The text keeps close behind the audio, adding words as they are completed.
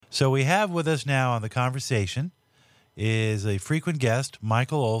So we have with us now on the conversation is a frequent guest,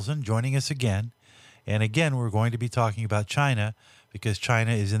 Michael Olson, joining us again. And again, we're going to be talking about China because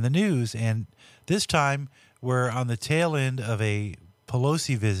China is in the news. And this time, we're on the tail end of a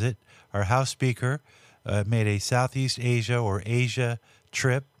Pelosi visit. Our House Speaker made a Southeast Asia or Asia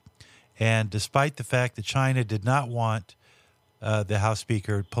trip. And despite the fact that China did not want the House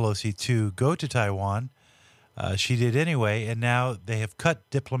Speaker, Pelosi, to go to Taiwan, she did anyway. And now they have cut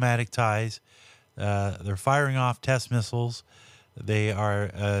diplomatic ties. They're firing off test missiles. They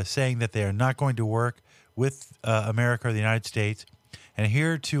are saying that they are not going to work with America or the United States. And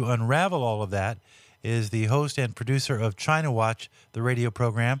here to unravel all of that is the host and producer of China Watch, the radio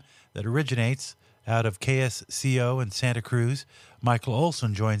program that originates out of KSCO in Santa Cruz. Michael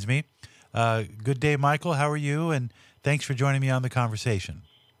Olson joins me. Good day, Michael. How are you? And thanks for joining me on the conversation.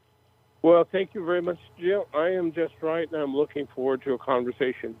 Well, thank you very much, Jim. I am just right, and I'm looking forward to a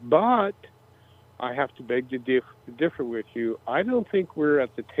conversation. But I have to beg to differ with you. I don't think we're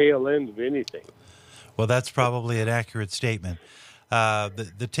at the tail end of anything. Well, that's probably an accurate statement.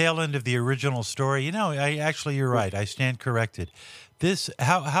 The tail end of the original story. You're right. I stand corrected.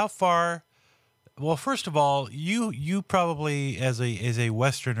 How far? Well, first of all, you probably as a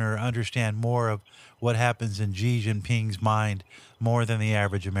Westerner understand more of what happens in Xi Jinping's mind more than the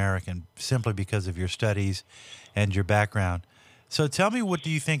average American, simply because of your studies and your background. So tell me, what do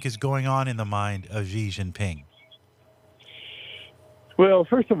you think is going on in the mind of Xi Jinping? Well,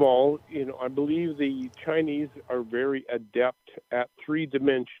 first of all, I believe the Chinese are very adept at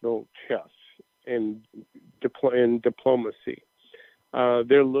three-dimensional chess and diplomacy.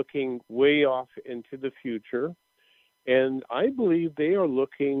 They're looking way off into the future, and I believe they are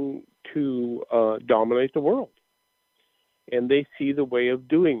looking to dominate the world. And they see the way of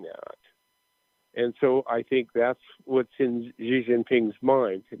doing that. And so I think that's what's in Xi Jinping's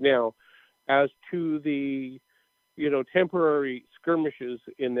mind. Now, as to the, temporary skirmishes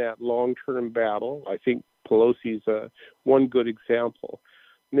in that long-term battle, I think Pelosi's one good example.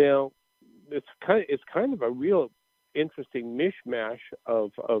 Now, it's kind of a real interesting mishmash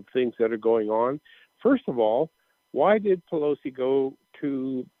of things that are going on. First of all, why did Pelosi go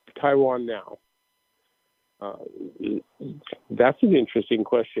to Taiwan now? That's an interesting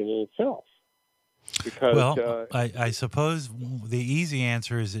question in itself. Because, I suppose the easy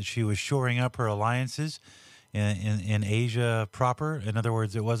answer is that she was shoring up her alliances in Asia proper. In other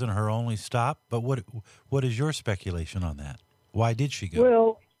words, it wasn't her only stop. But what is your speculation on that? Why did she go?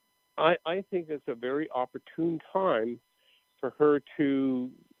 Well, I think it's a very opportune time for her to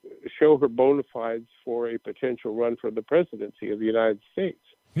show her bona fides for a potential run for the presidency of the United States.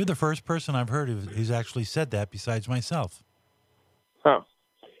 You're the first person I've heard who's actually said that besides myself. Huh.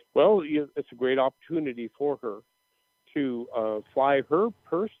 Well, it's a great opportunity for her to fly her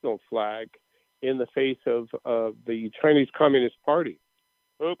personal flag in the face of the Chinese Communist Party.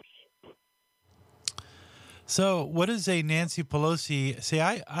 Oops. So what does a Nancy Pelosi say?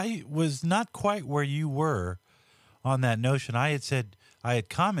 I was not quite where you were on that notion. I had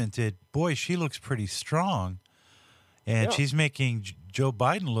commented, boy, she looks pretty strong. And she's making Joe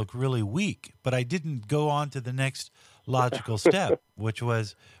Biden look really weak. But I didn't go on to the next logical step, which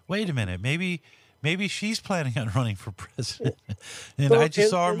was, wait a minute, maybe she's planning on running for president. And I just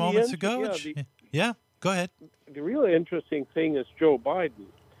saw her moments ago. Yeah, go ahead. The really interesting thing is Joe Biden,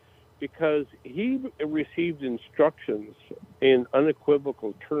 because he received instructions in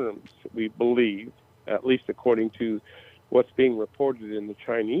unequivocal terms, we believe, at least according to what's being reported in the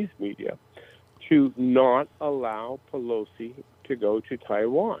Chinese media, to not allow Pelosi to go to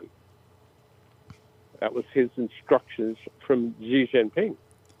Taiwan. That was his instructions from Xi Jinping.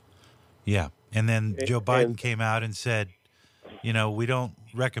 Yeah. And then Joe Biden came out and said, we don't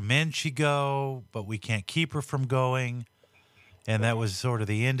recommend she go, but we can't keep her from going. And that was sort of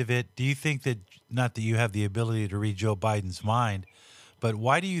the end of it. Do you think that, not that you have the ability to read Joe Biden's mind, but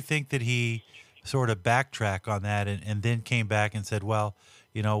why do you think that he sort of backtracked on that and then came back and said, well,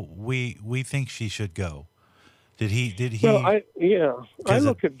 we think she should go? Did he? Well, I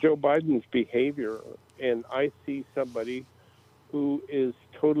look at Joe Biden's behavior and I see somebody who is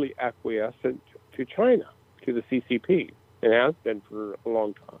totally acquiescent to China, to the CCP, and has been for a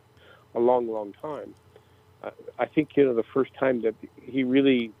long time. I think, the first time that he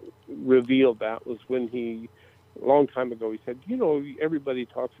really revealed that was when a long time ago, he said, everybody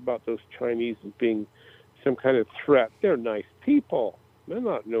talks about those Chinese as being some kind of threat. They're nice people. They're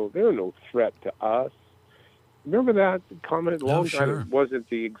no threat to us. Remember that comment? A long time. It wasn't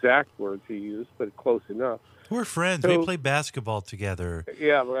the exact words he used, but close enough. We're friends. We play basketball together.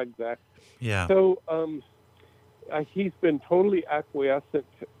 Yeah, exactly. Yeah. So he's been totally acquiescent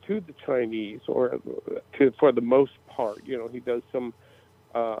to the Chinese, or for the most part. He does some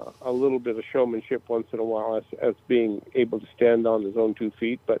a little bit of showmanship once in a while as being able to stand on his own 2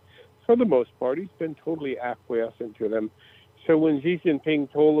 feet, but for the most part, he's been totally acquiescent to them. So when Xi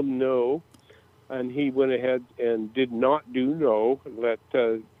Jinping told him no, and he went ahead and did not do no, let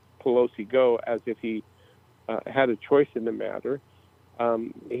Pelosi go as if he had a choice in the matter,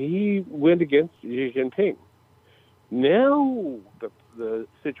 he went against Xi Jinping. Now the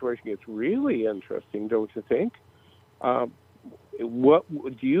situation gets really interesting, don't you think? What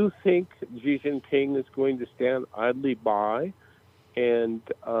do you think Xi Jinping is going to stand idly by and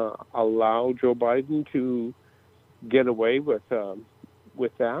allow Joe Biden to get away with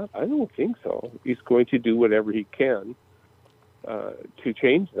that? I don't think so. He's going to do whatever he can to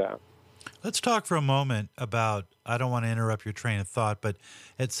change that. Let's talk for a moment about, I don't want to interrupt your train of thought, but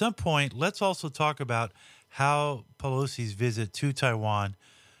at some point, let's also talk about how Pelosi's visit to Taiwan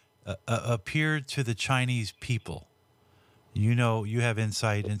appeared to the Chinese people. You have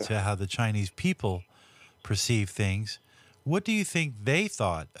insight into how the Chinese people perceive things. What do you think they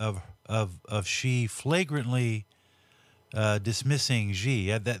thought of Xi flagrantly dismissing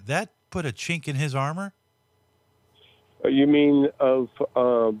Xi? That put a chink in his armor? You mean of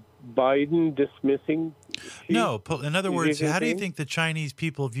Biden dismissing Xi? No. In other words, how do you think the Chinese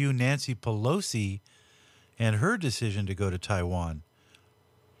people view Nancy Pelosi and her decision to go to Taiwan?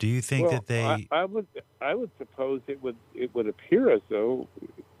 Do you think that they? I would suppose it would appear as though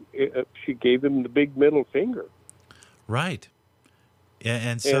she gave him the big middle finger. Right.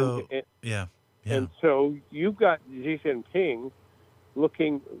 And so yeah. And so you've got Xi Jinping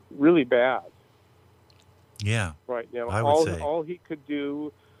looking really bad. Yeah. Right now, I would say all he could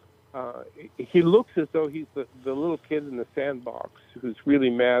do. He looks as though he's the little kid in the sandbox who's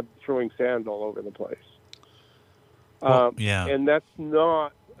really mad, throwing sand all over the place. Yeah. And that's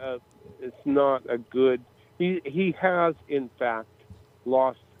not. It's not a good. He has in fact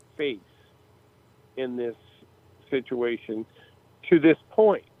lost faith in this situation to this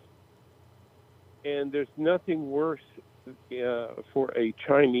point, and there's nothing worse for a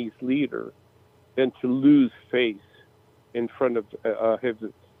Chinese leader than to lose faith in front of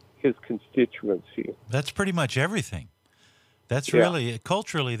his constituency. That's pretty much everything. That's really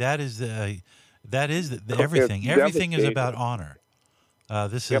culturally. That is everything. Everything is about honor.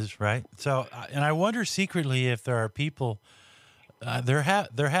 This is right. So, and I wonder secretly if there are people. There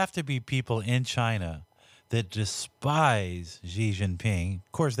have to be people in China that despise Xi Jinping.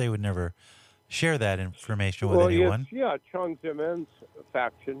 Of course, they would never share that information with anyone. Yes, Jiang Zemin's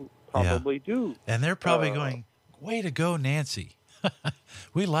faction probably do. And they're probably going, way to go, Nancy.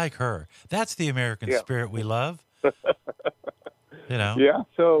 We like her. That's the American spirit we love. Yeah,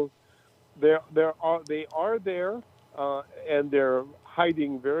 so they are there, and they're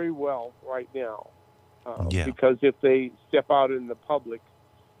hiding very well right now. Because if they step out in the public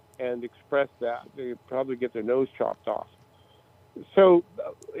and express that, they probably get their nose chopped off. So,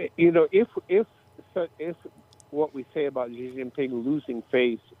 if what we say about Xi Jinping losing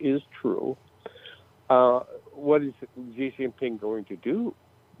face is true, what is Xi Jinping going to do?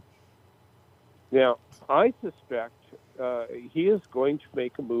 Now, I suspect he is going to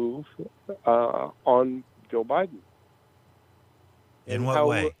make a move on Joe Biden. In what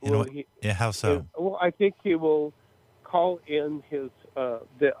way? How so? Well, I think he will call in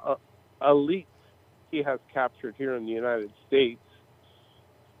the elites he has captured here in the United States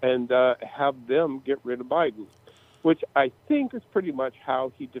and have them get rid of Biden, which I think is pretty much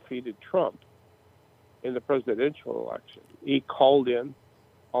how he defeated Trump in the presidential election. He called in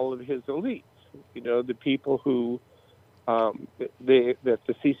all of his elites, the people who that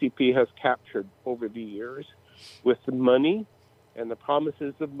the CCP has captured over the years with the money and the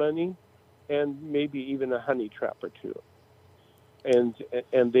promises of money, and maybe even a honey trap or two, and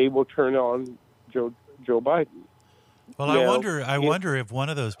they will turn on Joe Biden. Well, I wonder if one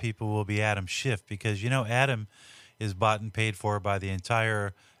of those people will be Adam Schiff, because Adam is bought and paid for by the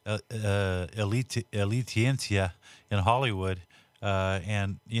entire elitientia in Hollywood,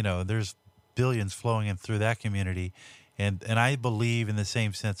 and there's billions flowing in through that community. And I believe, in the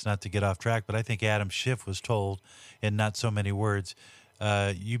same sense, not to get off track, but I think Adam Schiff was told, in not so many words,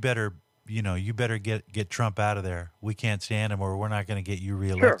 you better get Trump out of there. We can't stand him, or we're not going to get you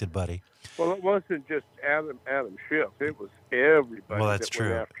reelected, buddy. Well, it wasn't just Adam Schiff. It was everybody went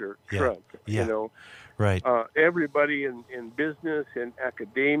after Trump. Yeah. Right. Everybody in business, in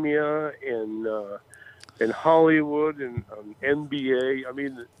academia, in Hollywood, and NBA. I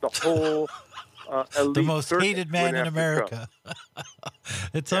mean, the whole The elite most circuit hated went man in after Trump. America.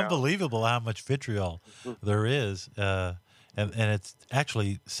 It's Yeah. unbelievable how much vitriol there is. And it's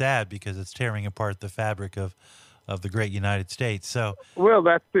actually sad because it's tearing apart the fabric of the great United States. So, Well,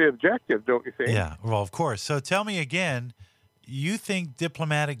 that's the objective, don't you think? yeah, well, of course. So tell me again, you think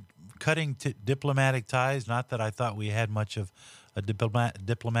cutting diplomatic ties, not that I thought we had much of a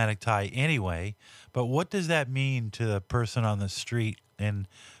diplomatic tie anyway, but what does that mean to the person on the street in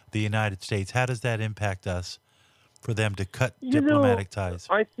the United States? How does that impact us for them to cut You know, diplomatic ties?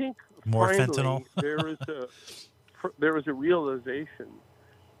 I think More fentanyl? finally there is a realization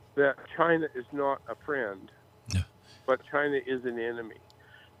that China is not a friend, Yeah. but China is an enemy.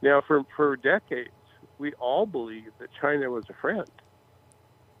 Now, for decades, we all believed that China was a friend,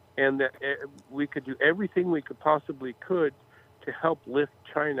 and that we could do everything we could possibly could to help lift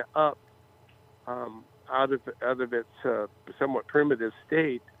China up out of its somewhat primitive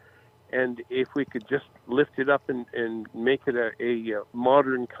state. And if we could just lift it up and make it a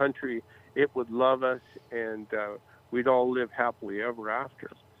modern country, it would love us, and we'd all live happily ever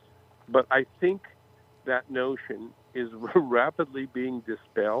after. But I think that notion is rapidly being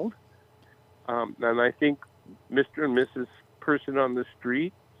dispelled. And I think Mr. and Mrs. Person on the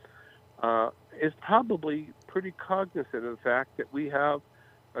street is probably pretty cognizant of the fact that we have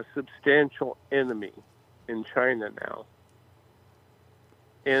a substantial enemy in China now.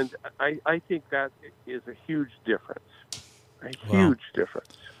 And I think that is a huge difference, huge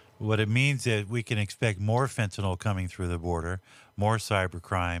difference. What it means is we can expect more fentanyl coming through the border, more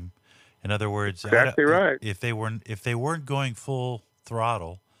cybercrime. In other words, exactly right. If they weren't going full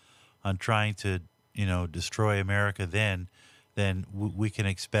throttle on trying to destroy America, then we can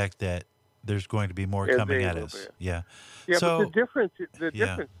expect that there's going to be more coming at us. Yeah. Yeah, so, but the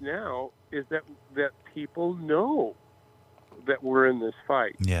difference now is that people know that we're in this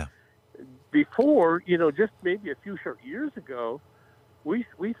fight. Yeah. Before, just maybe a few short years ago, we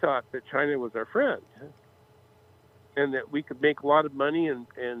thought that China was our friend, and that we could make a lot of money and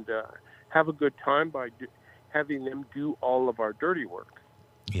have a good time by having them do all of our dirty work.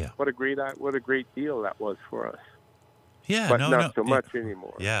 Yeah. What a great deal that was for us. Yeah, but not so much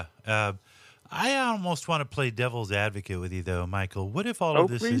anymore. Yeah. I almost want to play devil's advocate with you, though, Michael. What if all of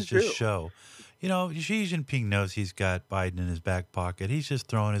this is just show? Xi Jinping knows he's got Biden in his back pocket. He's just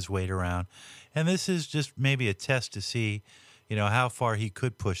throwing his weight around. And this is just maybe a test to see, how far he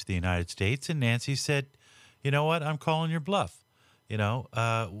could push the United States. And Nancy said, you know what, I'm calling your bluff.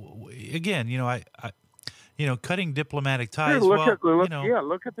 Again, cutting diplomatic ties. Look at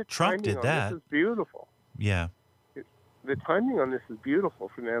the Trump timing did that. This is beautiful. Yeah. The timing on this is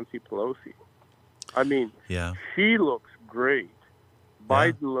beautiful for Nancy Pelosi. I mean, yeah, she looks great.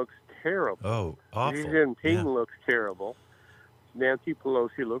 Biden looks terrible. Oh, awful. Xi Jinping looks terrible. Nancy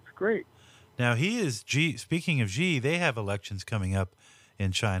Pelosi looks great. Now, speaking of Xi, they have elections coming up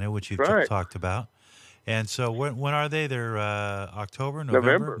in China, which you've talked about. And so when are they? They're October,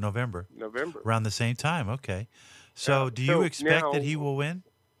 November? November. Around the same time. Okay. So do you expect that he will win?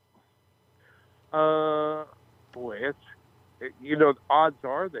 Odds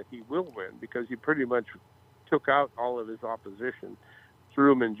are that he will win because he pretty much took out all of his opposition,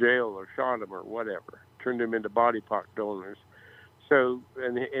 threw him in jail or shot him or whatever, turned him into body part donors. So,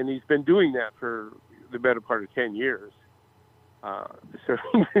 and he's been doing that for the better part of 10 years. So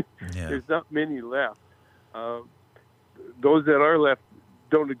there's not many left. Those that are left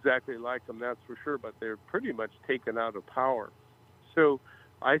don't exactly like him, that's for sure, but they're pretty much taken out of power. So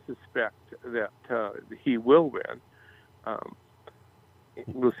I suspect that he will win.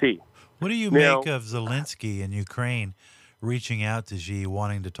 We'll see. What do you make of Zelensky in Ukraine reaching out to Xi,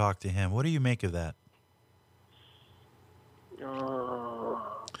 wanting to talk to him? What do you make of that?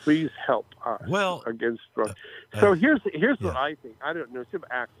 Please help us against Russia. So here's what I think. I don't know, some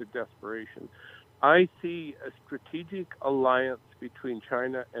acts of desperation. I see a strategic alliance between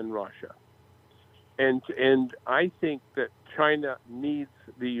China and Russia. And I think that China needs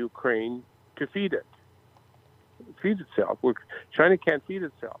the Ukraine to feed itself. China can't feed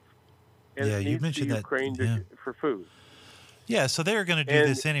itself. And it you needs mentioned the Ukraine for food. Yeah, so they're going to do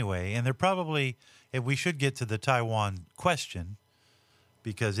this anyway. And they're probably, and we should get to the Taiwan question,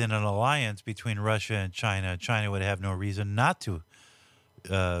 because in an alliance between Russia and China, China would have no reason not to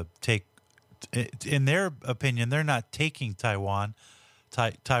take, in their opinion, they're not taking Taiwan.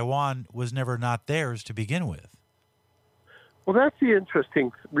 Taiwan was never not theirs to begin with. Well, that's the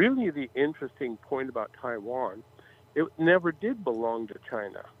interesting point about Taiwan. It never did belong to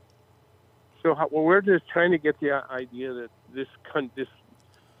China. So where does China get the idea that this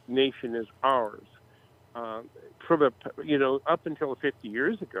nation is ours? from up until 50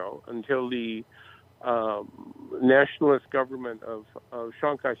 years ago, until the nationalist government of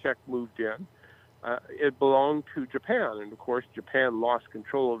Chiang Kai-shek moved in. It belonged to Japan, and of course, Japan lost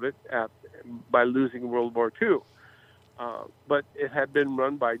control of it by losing World War II. But it had been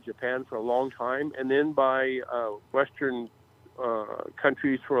run by Japan for a long time, and then by Western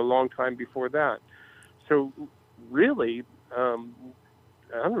countries for a long time before that. So, really, I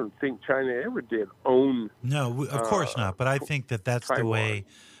don't think China ever did own. No, of course not. But I think that's Taiwan. the way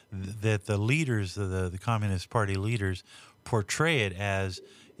that the leaders, the Communist Party leaders, portray it as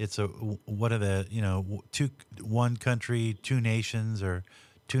it's one of the one country, two nations, or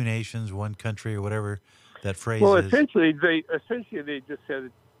two nations, one country, or whatever that phrase well, is. Essentially they just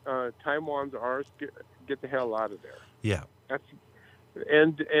said Taiwan's ours. Get the hell out of there. Yeah.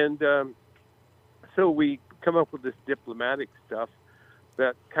 So we come up with this diplomatic stuff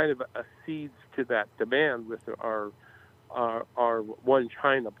that kind of accedes to that demand with our one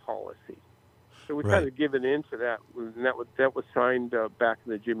China policy. So we kind of given into that, and that was signed back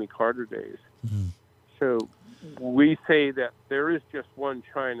in the Jimmy Carter days. Mm-hmm. So we say that there is just one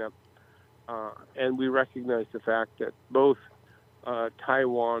China, and we recognize the fact that both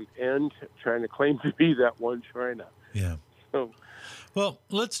Taiwan and China claim to be that one China. Yeah. So, well,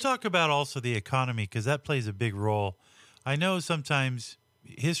 let's talk about also the economy, because that plays a big role. I know sometimes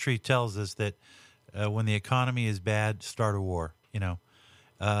history tells us that when the economy is bad, start a war.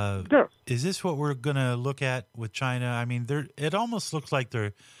 Is this what we're going to look at with China? I mean, it almost looks like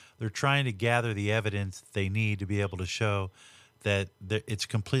they're trying to gather the evidence they need to be able to show that it's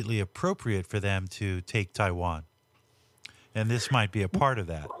completely appropriate for them to take Taiwan. And this might be a part of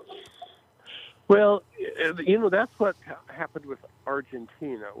that. Well, that's what happened with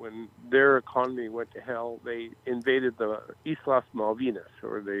Argentina when their economy went to hell. They invaded the Islas Malvinas,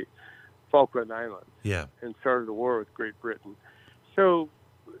 or the Falkland Islands, and started a war with Great Britain. So,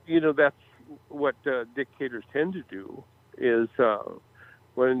 that's what dictators tend to do is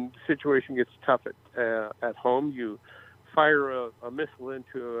when the situation gets tough at home, you fire a missile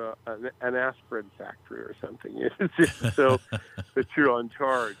into an aspirin factory or something. It's just so that you're on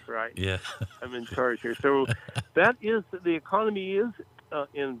charge, right? Yeah. I'm in charge here. So that is, the economy is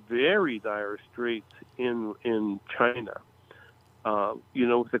in very dire straits in China.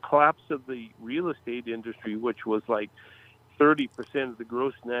 With the collapse of the real estate industry, which was like 30% of the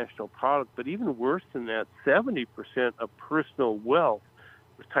gross national product, but even worse than that, 70% of personal wealth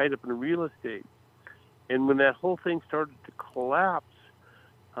was tied up in real estate. And when that whole thing started to collapse,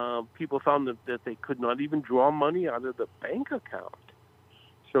 people found that they could not even draw money out of the bank account.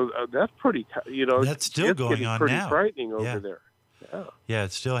 So that's pretty, that's still going on pretty now. Frightening over there. Yeah,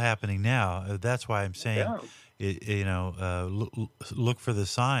 it's still happening now. That's why I'm saying, look for the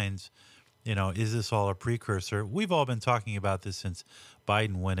signs. Is this all a precursor? We've all been talking about this since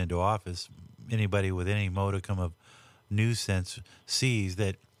Biden went into office. Anybody with any modicum of news sense sees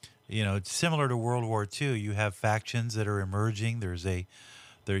that, it's similar to World War II. You have factions that are emerging.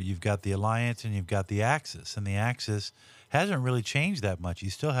 You've got the Alliance and you've got the Axis, and the Axis hasn't really changed that much. You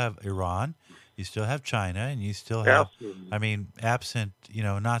still have Iran, you still have China, and you still have, absent,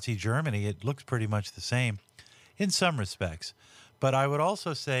 Nazi Germany, it looks pretty much the same in some respects. But I would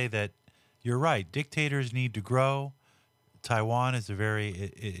also say that you're right. Dictators need to grow. Taiwan is I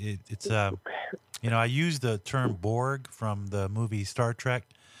use the term Borg from the movie Star Trek,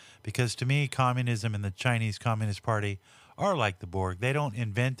 because to me, communism and the Chinese Communist Party are like the Borg. They don't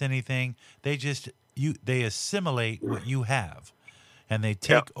invent anything. They assimilate what you have, and they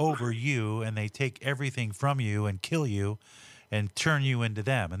take over you, and they take everything from you and kill you and turn you into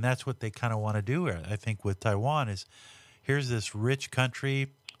them. And that's what they kind of want to do, I think, with Taiwan is here's this rich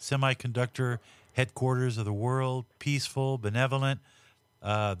country, semiconductor headquarters of the world, peaceful, benevolent.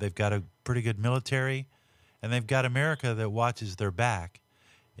 They've got a pretty good military, and they've got America that watches their back.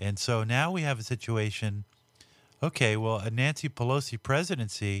 And so now we have a situation, okay, well, a Nancy Pelosi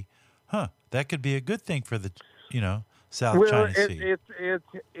presidency, that could be a good thing for the, South China Sea.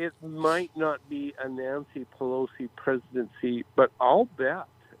 It might not be a Nancy Pelosi presidency, but I'll bet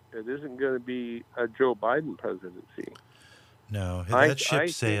it isn't going to be a Joe Biden presidency. No, that ship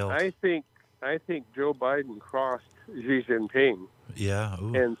sailed. I think Joe Biden crossed Xi Jinping. Yeah.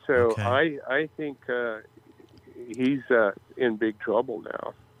 Ooh, and so okay. I think he's in big trouble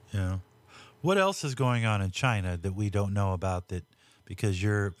now. Yeah. What else is going on in China that we don't know about, that because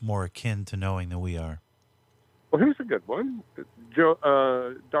you're more akin to knowing than we are? Well, here's a good one.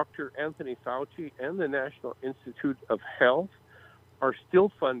 Dr. Anthony Fauci and the National Institute of Health are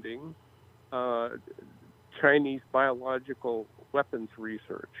still funding Chinese biological weapons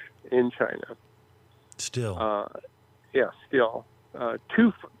research in China. Still. Still.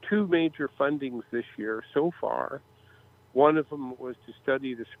 Two major fundings this year so far. One of them was to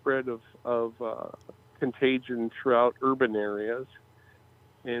study the spread of contagion throughout urban areas.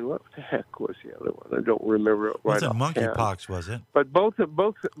 And what the heck was the other one? I don't remember it right Wasn't offhand. monkeypox, was it? But both of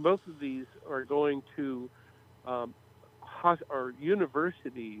these are going to are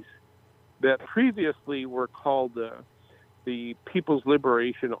universities that previously were called the People's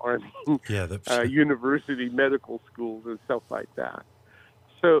Liberation Army university medical schools and stuff like that.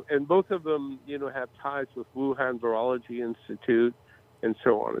 So, and both of them, have ties with Wuhan Virology Institute and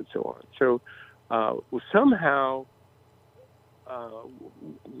so on and so on. So somehow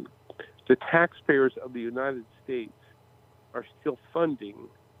the taxpayers of the United States are still funding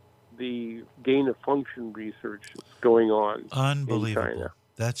the gain-of-function research going on Unbelievable. in China.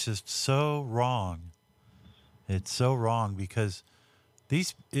 That's just so wrong. It's so wrong because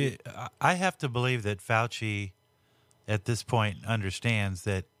I have to believe that Fauci at this point understands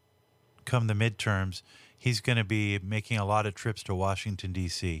that come the midterms, he's going to be making a lot of trips to Washington,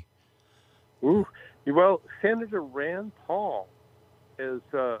 D.C. Ooh. Well, Senator Rand Paul has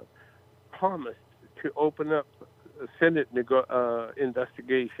promised to open up a Senate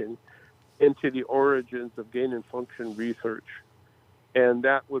investigation into the origins of gain-and-function research. And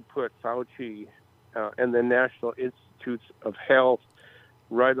that would put Fauci and the National Institutes of Health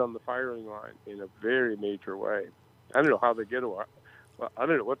right on the firing line in a very major way. I don't know how they get away. Well, I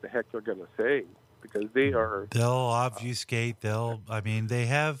don't know what the heck they're going to say because they'll obfuscate. They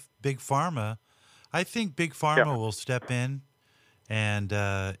have Big Pharma. I think Big Pharma will step in and,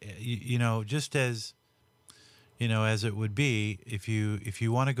 just as, as it would be, if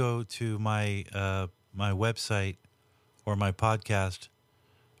you want to go to my website or my podcast,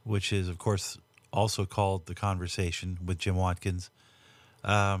 which is, of course, also called The Conversation with Jim Watkins,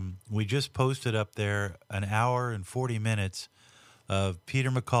 we just posted up there an hour and 40 minutes of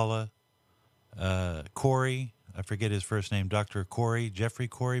Peter McCullough, Corey, I forget his first name, Dr. Corey, Jeffrey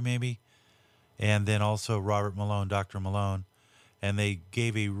Corey maybe, and then also Robert Malone, Dr. Malone. And they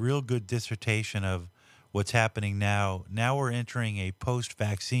gave a real good dissertation of what's happening now. Now we're entering a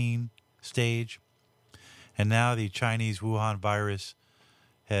post-vaccine stage, and now the Chinese Wuhan virus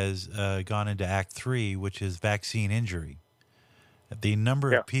has gone into Act 3, which is vaccine injury. The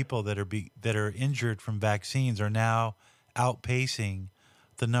number of people that are injured from vaccines are now outpacing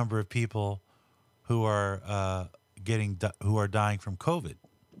the number of people who are dying from COVID.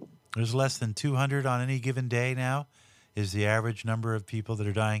 There's less than 200 on any given day now is the average number of people that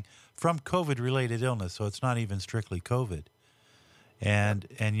are dying from COVID-related illness. So it's not even strictly COVID. And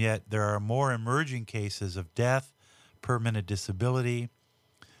yet there are more emerging cases of death, permanent disability.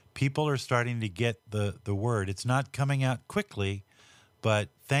 People are starting to get the word. It's not coming out quickly, but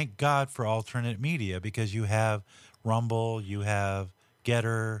thank God for alternate media because you have Rumble, you have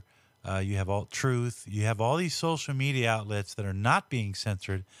Getter, you have Alt Truth, you have all these social media outlets that are not being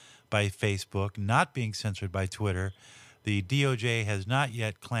censored by Facebook, not being censored by Twitter. The DOJ has not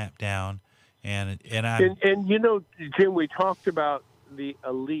yet clamped down, and Jim, we talked about the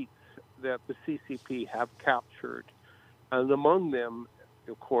elites that the CCP have captured, and among them,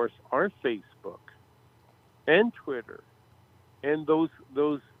 of course, are Facebook and Twitter and those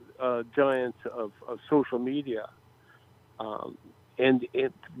giants of social media, and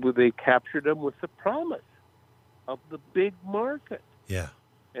they captured them with the promise of the big market. Yeah.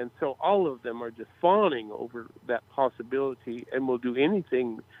 And so all of them are just fawning over that possibility and will do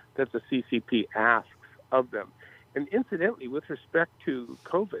anything that the CCP asks of them. And incidentally, with respect to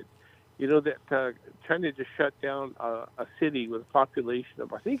COVID, that China just shut down a city with a population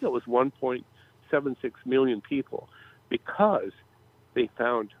of, I think it was 1.76 million people because they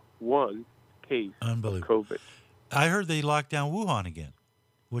found one case of COVID. I heard they locked down Wuhan again,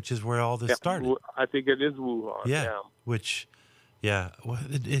 which is where all this started. I think it is Wuhan. Yeah.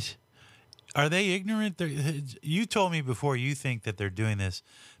 Are they ignorant? You told me before you think that they're doing this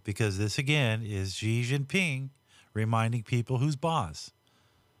because this, again, is Xi Jinping reminding people who's boss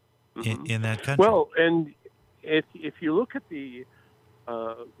in that country. Well, and if you look at the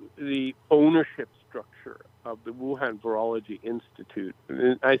ownership structure of the Wuhan Virology Institute,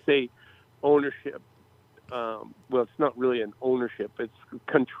 and I say ownership, well, it's not really an ownership, it's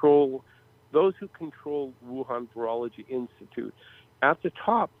control. Those who control Wuhan Virology Institute, at the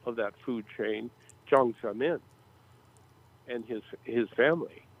top of that food chain, Jiang Zemin and his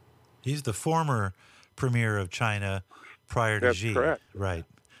family. He's the former premier of China prior to Xi. Correct. Right.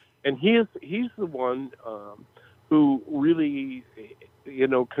 And he's the one who really,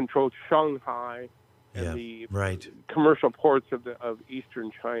 controls Shanghai and the commercial ports of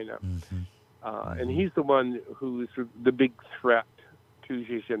eastern China. Mm-hmm. And he's the one who's the big threat to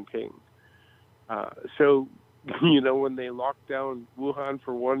Xi Jinping. So, when they locked down Wuhan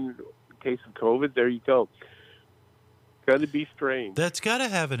for one case of COVID, there you go. Got to be strange. That's got to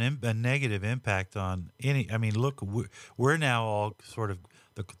have a negative impact on any. I mean, look, we're now all sort of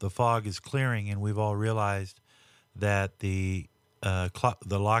the fog is clearing, and we've all realized that the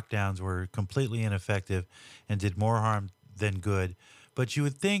lockdowns were completely ineffective and did more harm than good. But you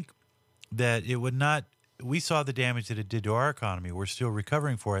would think that it would not. We saw the damage that it did to our economy. We're still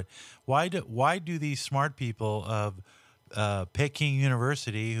recovering for it. Why do these smart people of Peking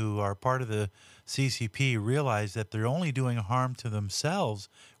University, who are part of the CCP, realize that they're only doing harm to themselves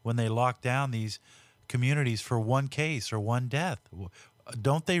when they lock down these communities for one case or one death?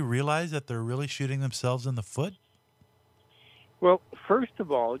 Don't they realize that they're really shooting themselves in the foot? Well, first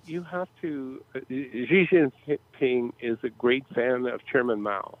of all, you have to. Xi Jinping is a great fan of Chairman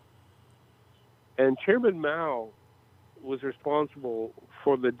Mao. And Chairman Mao was responsible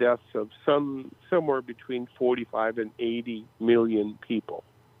for the deaths of somewhere between 45 and 80 million people.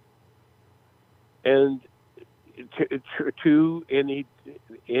 And he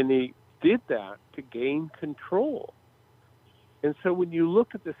did that to gain control. And so when you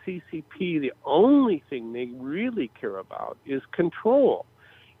look at the CCP, the only thing they really care about is control.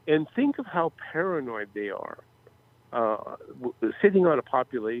 And think of how paranoid they are. Sitting on a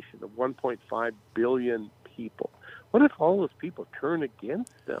population of 1.5 billion people. What if all those people turn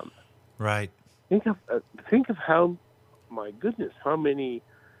against them? Right. Think of how, my goodness, how many.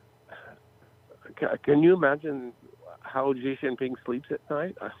 Can you imagine how Xi Jinping sleeps at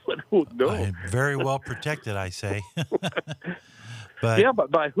night? I don't know. Very well protected, I say. But yeah, but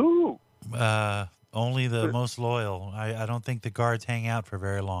by who? Only the most loyal. I don't think the guards hang out for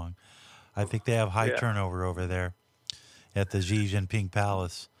very long. I think they have high turnover over there at the Xi Jinping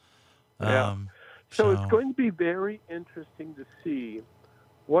Palace. So it's going to be very interesting to see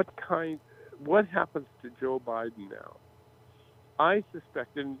what happens to Joe Biden now. I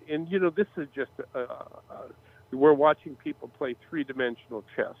suspect, and this is just we're watching people play three-dimensional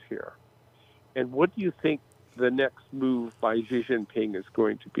chess here. And what do you think the next move by Xi Jinping is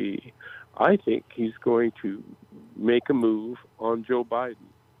going to be? I think he's going to make a move on Joe Biden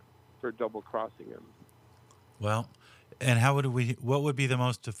for double-crossing him. Well, and what would be the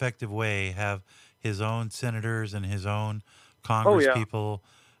most effective way? Have his own senators and his own Congress people?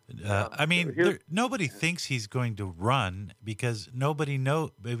 I mean, nobody thinks he's going to run because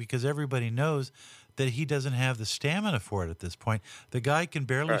everybody knows that he doesn't have the stamina for it at this point. The guy can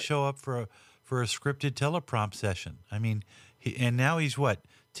barely show up for a scripted teleprompt session. I mean, and now he's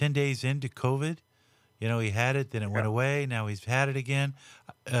 10 days into COVID? He had it, then it went away. Now he's had it again.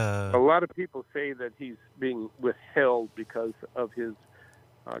 A lot of people say that he's being withheld because of his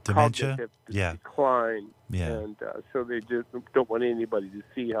dementia decline. Yeah. And so they just don't want anybody to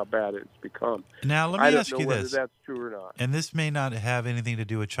see how bad it's become. Now, let me ask you this. I don't know whether that's true or not. And this may not have anything to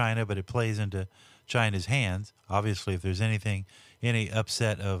do with China, but it plays into China's hands, obviously, if there's any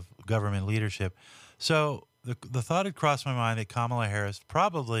upset of government leadership. So the thought had crossed my mind that Kamala Harris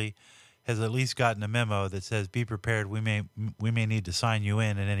probably has at least gotten a memo that says, be prepared, we may need to sign you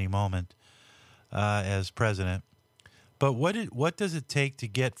in at any moment as president. But what does it take to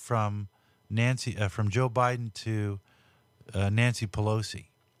get from Joe Biden to Nancy Pelosi?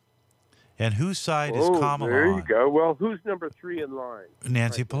 And whose side is Kamala on? There you go. Well, who's number 3 in line?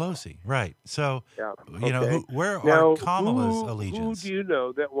 Nancy Pelosi, right. So, where now, are Kamala's allegiance? Who do you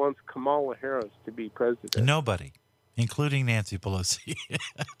know that wants Kamala Harris to be president? Nobody, including Nancy Pelosi.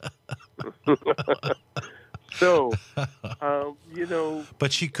 So,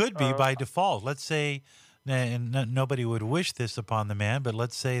 But she could be by default. Let's say, and nobody would wish this upon the man, but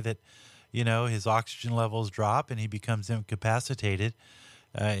let's say that, his oxygen levels drop and he becomes incapacitated.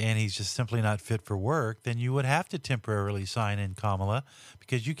 And he's just simply not fit for work, then you would have to temporarily sign in Kamala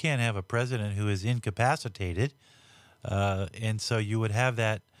because you can't have a president who is incapacitated. And so you would have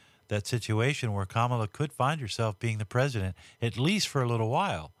that situation where Kamala could find herself being the president, at least for a little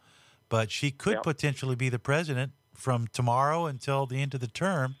while. But she could potentially be the president from tomorrow until the end of the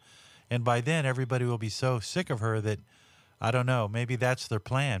term. And by then, everybody will be so sick of her that, I don't know, maybe that's their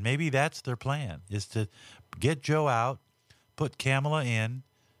plan. Maybe that's their plan, is to get Joe out, put Kamala in,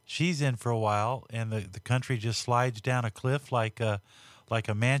 she's in for a while, and the country just slides down a cliff like a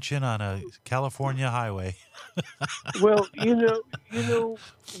mansion on a California highway. Well,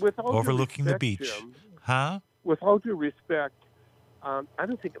 with all overlooking due respect, the beach, Jim, with all due respect, I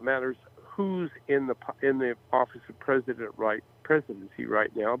don't think it matters who's in the office of presidency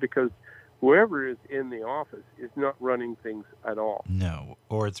right now, because whoever is in the office is not running things at all. No,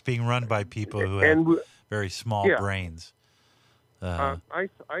 or it's being run by people who have And very small yeah, brains. I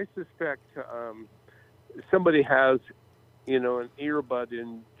suspect somebody has, an earbud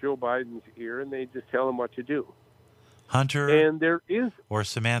in Joe Biden's ear, and they just tell him what to do. Hunter And there is, or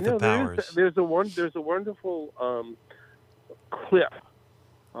Samantha Powers. there's a wonderful clip.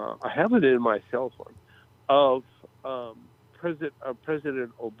 I have it in my cell phone of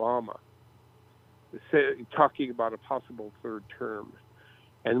President Obama talking about a possible third term,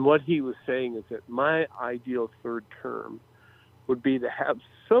 and what he was saying is that my ideal third term would be to have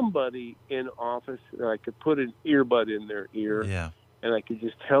somebody in office that I could put an earbud in their ear, and I could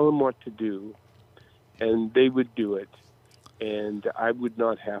just tell them what to do, and they would do it, and I would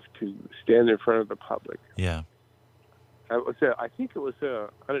not have to stand in front of the public. Yeah. I think it was I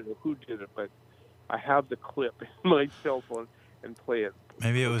don't know who did it, but I have the clip in my cell phone and play it.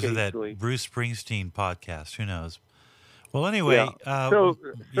 Maybe it was that Bruce Springsteen podcast. Who knows? Well, anyway. So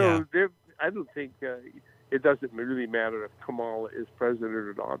there, I don't think it doesn't really matter if Kamala is president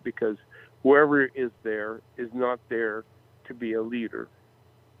or not, because whoever is there is not there to be a leader.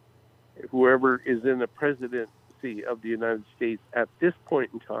 Whoever is in the presidency of the United States at this point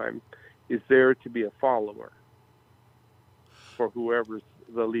in time is there to be a follower for whoever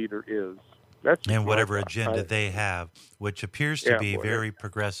the leader is. And whatever agenda they have, which appears to be very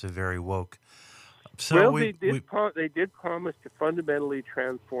progressive, very woke. So they did promise to fundamentally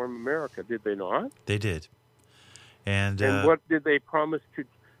transform America, did they not? They did. And what did they promise to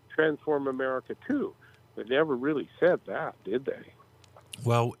transform America to? They never really said that, did they?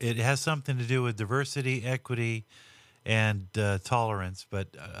 Well, it has something to do with diversity, equity, and tolerance. But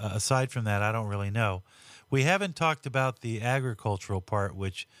aside from that, I don't really know. We haven't talked about the agricultural part,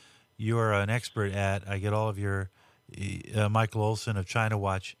 which you're an expert at. I get all of your Michael Olson of China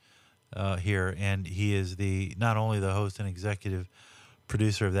Watch here, and he is not only the host and executive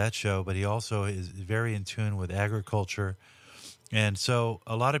producer of that show, but he also is very in tune with agriculture. And so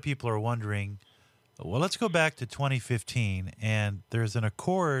a lot of people are wondering, well, let's go back to 2015, and there's an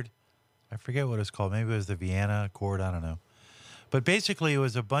accord. I forget what it's called. Maybe it was the Vienna Accord. I don't know. But basically, it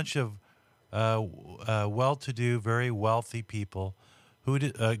was a bunch of well-to-do, very wealthy people,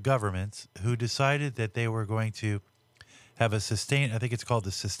 governments, who decided that they were going to have I think it's called the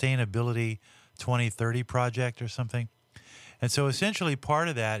Sustainability 2030 Project or something. And so essentially part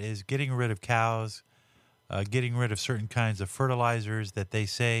of that is getting rid of cows, getting rid of certain kinds of fertilizers that they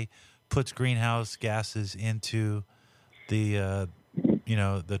say puts greenhouse gases into the,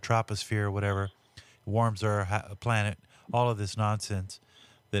 the troposphere or whatever, warms our planet, all of this nonsense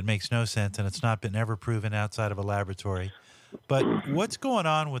that makes no sense, and it's not been ever proven outside of a laboratory. But what's going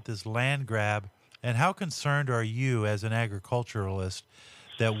on with this land grab, and how concerned are you as an agriculturalist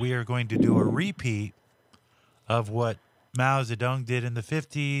that we are going to do a repeat of what Mao Zedong did in the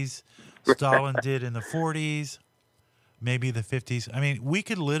 50s, Stalin did in the 40s, maybe the 50s? I mean, we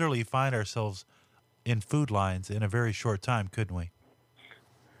could literally find ourselves in food lines in a very short time, couldn't we?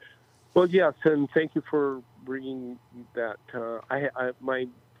 Well, yes, and thank you for bringing that. I have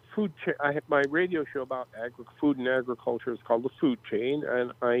my radio show about food and agriculture is called The Food Chain,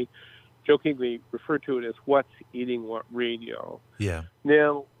 and I jokingly refer to it as What's Eating What Radio. Yeah.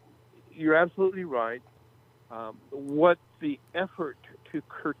 Now, you're absolutely right. What the effort to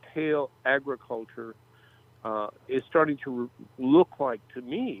curtail agriculture is starting to look like to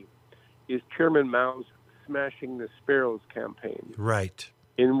me is Chairman Mao's Smashing the Sparrows campaign. Right.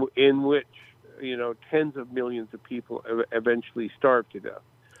 In which, tens of millions of people eventually starved to death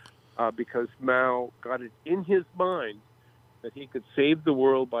because Mao got it in his mind that he could save the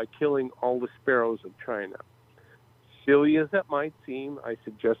world by killing all the sparrows of China. Silly as that might seem, I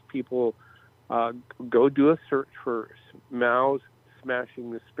suggest people go do a search for Mao's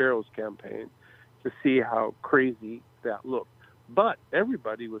Smashing the Sparrows campaign to see how crazy that looked. But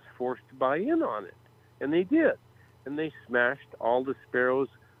everybody was forced to buy in on it, and they did. And they smashed all the sparrows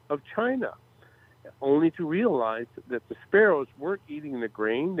of China, only to realize that the sparrows weren't eating the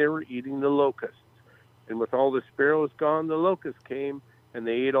grain, they were eating the locusts. And with all the sparrows gone, the locusts came, and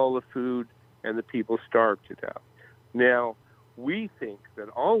they ate all the food, and the people starved to death. Now, we think that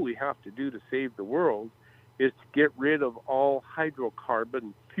all we have to do to save the world is to get rid of all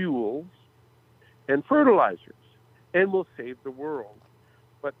hydrocarbon fuels and fertilizers, and we'll save the world.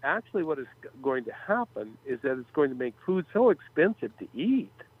 But actually what is going to happen is that it's going to make food so expensive to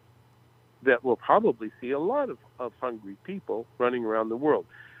eat that we'll probably see a lot of hungry people running around the world.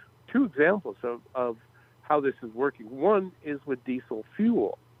 Two examples of how this is working. One is with diesel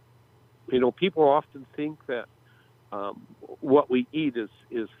fuel. People often think that what we eat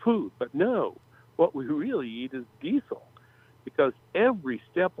is food. But no, what we really eat is diesel, because every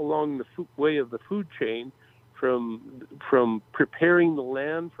step along the way of the food chain, from preparing the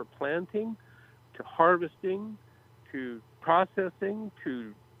land for planting, to harvesting, to processing,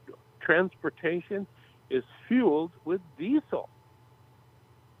 to transportation, is fueled with diesel.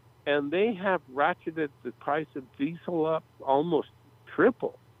 And they have ratcheted the price of diesel up almost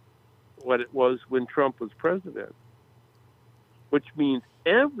triple what it was when Trump was president, which means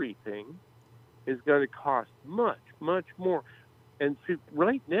everything is going to cost much, much more. And see,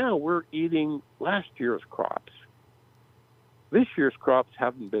 right now we're eating last year's crops. This year's crops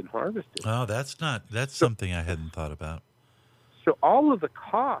haven't been harvested. Oh, that's something I hadn't thought about. So all of the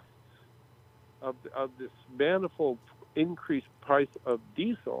costs of this manifold increased price of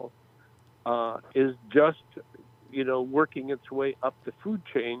diesel is just, working its way up the food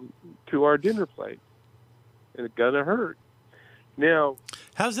chain to our dinner plate, and it's gonna hurt. Now,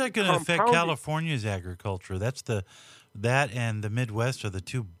 how's that going to affect California's agriculture? That and the Midwest are the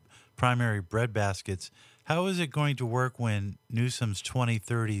two primary bread baskets. How is it going to work when Newsom's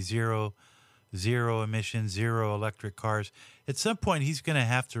 2030 zero emissions, zero electric cars? At some point, he's going to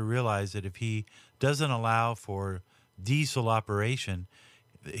have to realize that if he doesn't allow for diesel operation,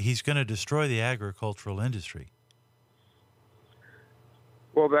 he's going to destroy the agricultural industry.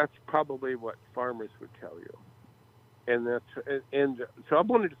 Well, that's probably what farmers would tell you. And so I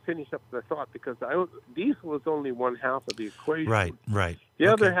wanted to finish up the thought, because diesel is only one half of the equation. Right. The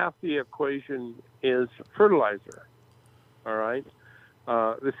other half of the equation is fertilizer. All right.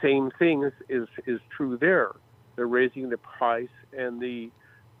 The same thing is true there. They're raising the price and the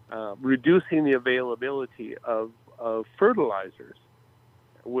reducing the availability of fertilizers,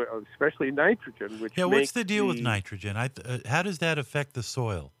 especially nitrogen. What's the deal with nitrogen? How does that affect the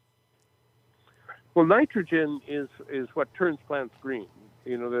soil? Well, nitrogen is what turns plants green.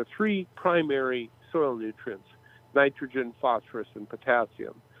 There are three primary soil nutrients: nitrogen, phosphorus, and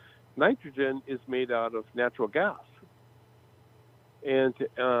potassium. Nitrogen is made out of natural gas. And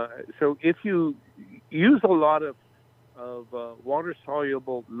so if you use a lot of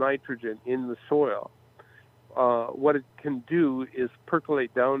water-soluble nitrogen in the soil, what it can do is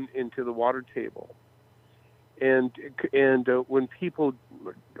percolate down into the water table. And when people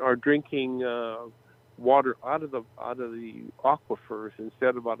are drinking water out of the aquifers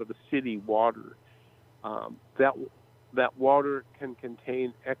instead of out of the city water, that water can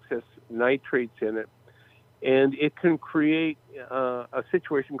contain excess nitrates in it, and it can create a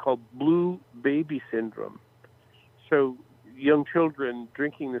situation called blue baby syndrome. So young children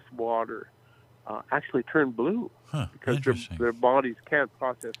drinking this water actually turn blue because their bodies can't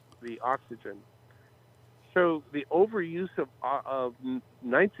process the oxygen. So the overuse of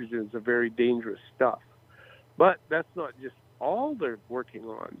nitrogen is a very dangerous stuff. But that's not just all they're working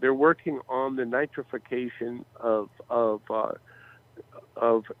on. They're working on the nitrification of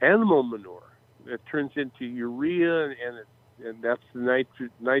animal manure. It turns into urea, and that's the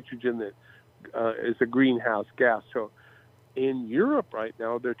nitrogen that is a greenhouse gas. So in Europe right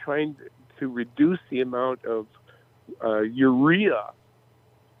now, they're trying to reduce the amount of urea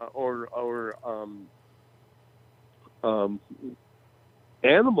or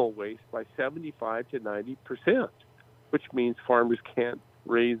animal waste by 75 to 90%, which means farmers can't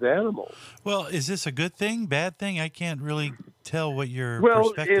raise animals. Well, is this a good thing, bad thing? I can't really tell what your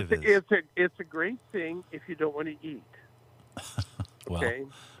perspective is. It's a great thing if you don't want to eat. Well,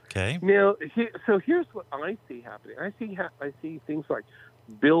 okay. Now, so here's what I see happening. I see things like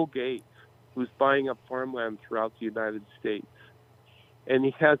Bill Gates, who's buying up farmland throughout the United States, and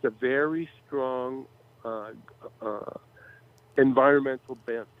he has a very strong environmental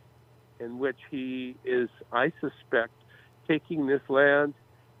bent, in which he is, I suspect, taking this land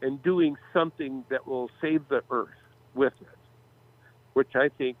and doing something that will save the earth with it, which I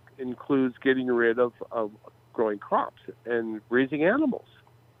think includes getting rid of growing crops and raising animals.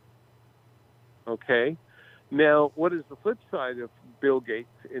 Okay? Now, what is the flip side of Bill Gates'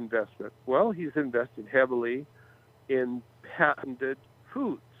 investment? Well, he's invested heavily in patented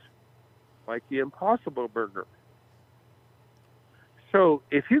foods, like the Impossible Burger. So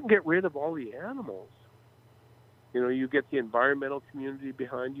if you can get rid of all the animals, you get the environmental community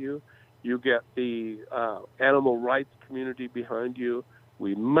behind you, you get the animal rights community behind you.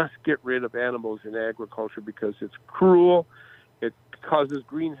 We must get rid of animals in agriculture because it's cruel. It causes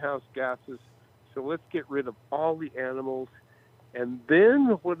greenhouse gases. So let's get rid of all the animals. And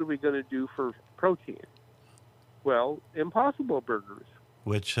then what are we going to do for protein? Well, Impossible Burgers.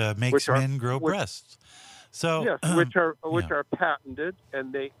 Which makes men grow breasts. So yes, which are patented,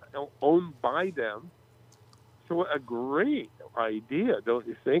 and they owned by them. a great idea, don't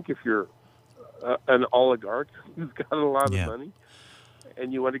you think? If you're an oligarch who's got a lot of money,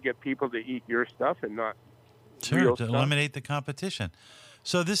 and you want to get people to eat your stuff and not real to stuff. eliminate the competition.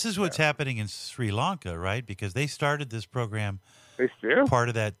 So this is what's happening in Sri Lanka, right? Because they started this program, part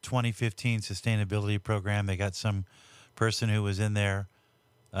of that 2015 sustainability program. They got some person who was in there.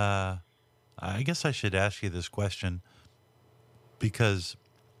 I guess I should ask you this question because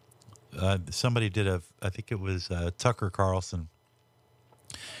somebody did I think it was Tucker Carlson,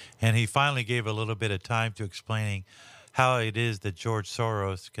 and he finally gave a little bit of time to explaining how it is that George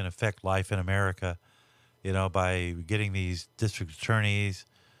Soros can affect life in America, by getting these district attorneys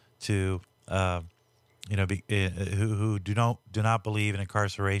to, who do not believe in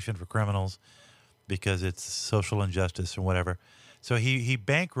incarceration for criminals because it's social injustice or whatever. So he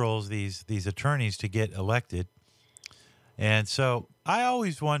bankrolls these attorneys to get elected. And so I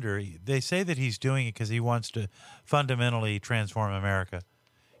always wonder, they say that he's doing it because he wants to fundamentally transform America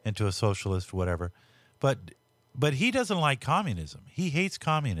into a socialist, whatever. But he doesn't like communism. He hates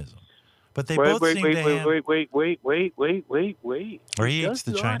communism. But they both seem to have... Wait. Or he hates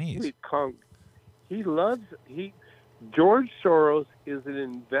the Chinese. George Soros is an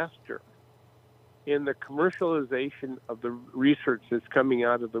investor in the commercialization of the research that's coming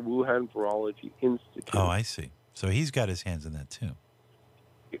out of the Wuhan Virology Institute. Oh, I see. So he's got his hands in that too.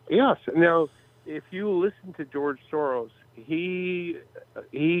 Yes. Now, if you listen to George Soros, he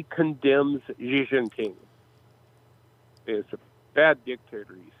condemns Xi Jinping. It's a bad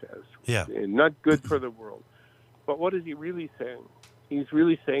dictator, he says. Yeah. And not good for the world. But what is he really saying? He's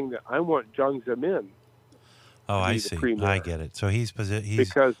really saying that I want Jiang Zemin. Oh, I see. I get it. So he's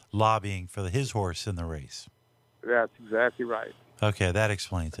lobbying for his horse in the race. That's exactly right. Okay, that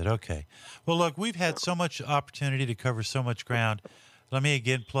explains it. Okay. Well, look, we've had so much opportunity to cover so much ground. Let me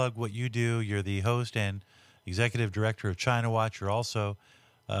again plug what you do. You're the host and executive director of China Watch. You're also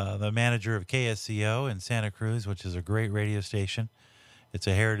the manager of KSCO in Santa Cruz, which is a great radio station. It's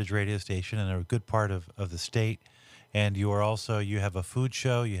a heritage radio station and a good part of the state. And you have a food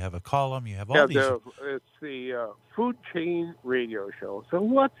show, you have a column, you have all these. It's the Food Chain Radio Show. So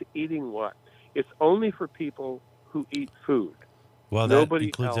what's eating what? It's only for people who eat food. Well, nobody that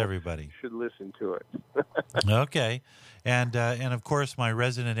includes else everybody. Should listen to it. Okay, and of course my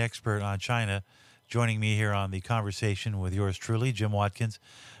resident expert on China, joining me here on the conversation with yours truly, Jim Watkins.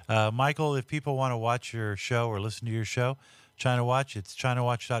 Michael, if people want to watch your show or listen to your show, China Watch, it's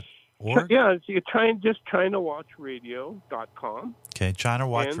ChinaWatch.org. Yeah, you just ChinaWatchRadio.com. Okay,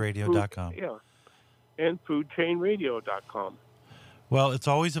 ChinaWatchRadio.com. And FoodChainRadio.com. Well, it's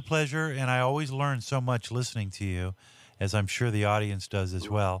always a pleasure, and I always learn so much listening to you, as I'm sure the audience does as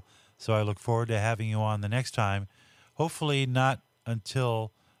well. So I look forward to having you on the next time. Hopefully we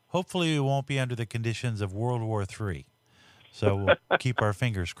won't be under the conditions of World War III. So we'll keep our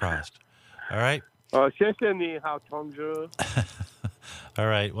fingers crossed. All right? 谢谢你好，同志。 All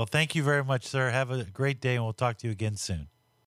right. Well, thank you very much, sir. Have a great day, and we'll talk to you again soon.